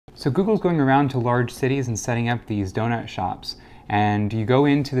So Google's going around to large cities and setting up these donut shops. And you go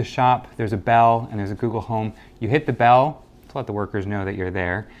into the shop, there's a bell and there's a Google Home. You hit the bell to let the workers know that you're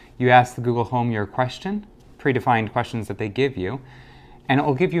there. You ask the Google Home your question, predefined questions that they give you, and it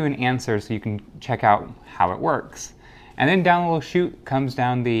will give you an answer so you can check out how it works. And then down the little chute comes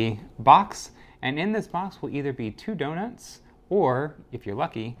down the box, and in this box will either be 2 donuts or, if you're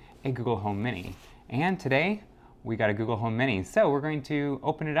lucky, a Google Home Mini. And today, we got a Google Home Mini, so we're going to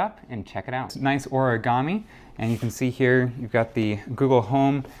open it up and check it out. It's nice origami, and you can see here you've got the Google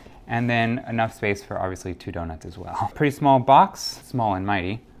Home and then enough space for obviously 2 donuts as well. Pretty small box, small and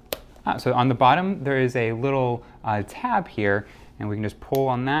mighty. So on the bottom there is a little tab here, and we can just pull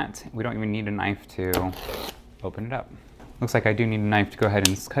on that. We don't even need a knife to open it up. Looks like I do need a knife to go ahead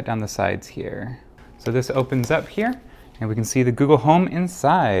and cut down the sides here. So this opens up here, and we can see the Google Home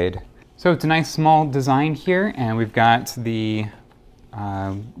inside. So it's a nice small design here, and we've got the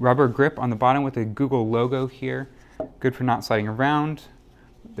rubber grip on the bottom with the Google logo here. Good for not sliding around.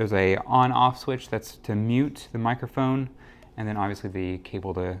 There's a on-off switch that's to mute the microphone, and then obviously the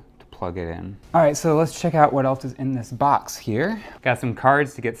cable to plug it in. All right, so let's check out what else is in this box here. Got some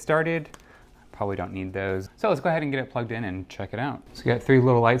cards to get started. Probably don't need those. So let's go ahead and get it plugged in and check it out. So we got 3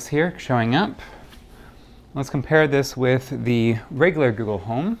 little lights here showing up. Let's compare this with the regular Google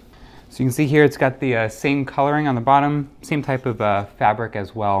Home. So you can see here it's got the same coloring on the bottom, same type of fabric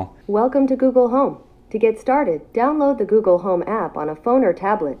as well. Welcome to Google Home. To get started, download the Google Home app on a phone or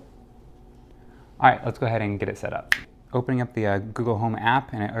tablet. All right, let's go ahead and get it set up. Opening up the Google Home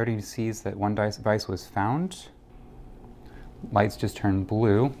app, and it already sees that one device was found. Lights just turned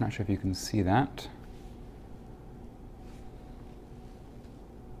blue. Not sure if you can see that.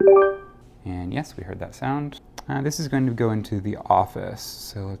 And yes, we heard that sound. This is going to go into the office,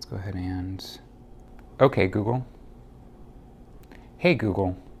 so let's go ahead and... Okay, Google. Hey,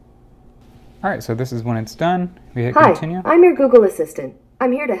 Google. All right, so this is when it's done. We hit continue. Hi, I'm your Google Assistant.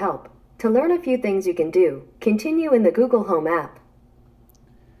 I'm here to help. To learn a few things you can do, continue in the Google Home app.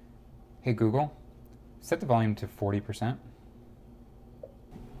 Hey, Google. Set the volume to 40%.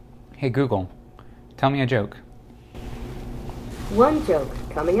 Hey, Google. Tell me a joke. One joke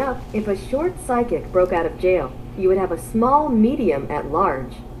coming up. If a short psychic broke out of jail, you would have a small medium at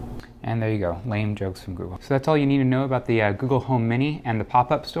large. And there you go, lame jokes from Google. So that's all you need to know about the Google Home Mini and the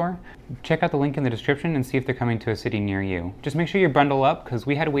pop-up store. Check out the link in the description and see if they're coming to a city near you. Just make sure you bundle up, because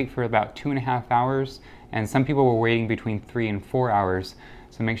we had to wait for about 2.5 hours, and some people were waiting between 3 and 4 hours.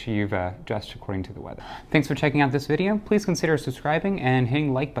 So make sure you've dressed according to the weather. Thanks for checking out this video. Please consider subscribing and hitting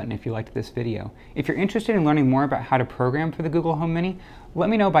the like button if you liked this video. If you're interested in learning more about how to program for the Google Home Mini, let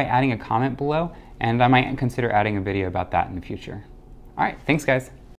me know by adding a comment below, and I might consider adding a video about that in the future. All right, thanks guys.